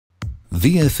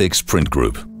VFX Print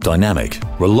Group. Dynamic,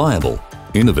 reliable,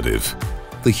 innovative.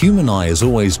 The human eye is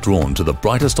always drawn to the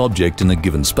brightest object in a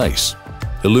given space.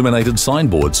 Illuminated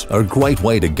signboards are a great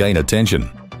way to gain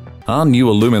attention. Our new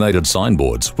illuminated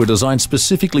signboards were designed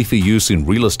specifically for use in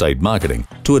real estate marketing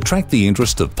to attract the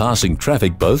interest of passing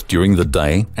traffic both during the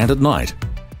day and at night.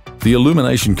 The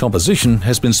illumination composition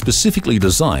has been specifically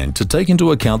designed to take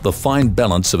into account the fine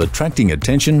balance of attracting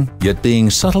attention yet being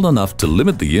subtle enough to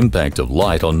limit the impact of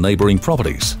light on neighbouring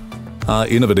properties. Our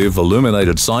innovative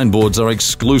illuminated signboards are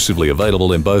exclusively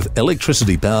available in both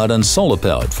electricity-powered and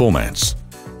solar-powered formats.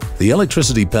 The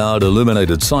electricity-powered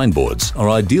illuminated signboards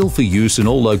are ideal for use in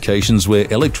all locations where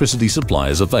electricity supply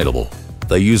is available.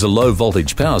 They use a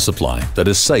low-voltage power supply that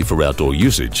is safe for outdoor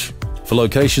usage. For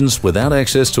locations without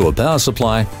access to a power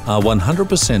supply, our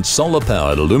 100%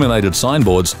 solar-powered illuminated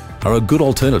signboards are a good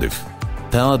alternative.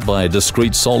 Powered by a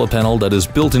discrete solar panel that is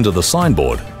built into the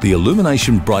signboard, the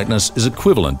illumination brightness is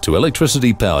equivalent to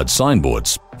electricity-powered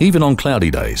signboards, even on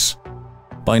cloudy days.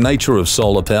 By nature of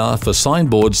solar power, for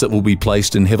signboards that will be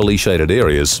placed in heavily shaded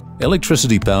areas,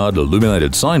 electricity-powered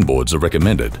illuminated signboards are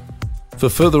recommended. For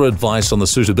further advice on the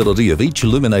suitability of each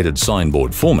illuminated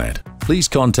signboard format, please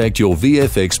contact your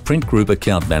VFX Print Group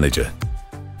account manager.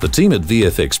 The team at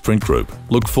VFX Print Group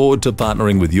look forward to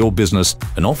partnering with your business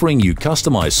and offering you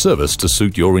customized service to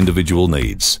suit your individual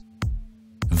needs.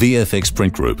 VFX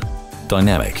Print Group.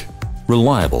 Dynamic,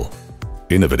 reliable,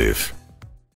 innovative.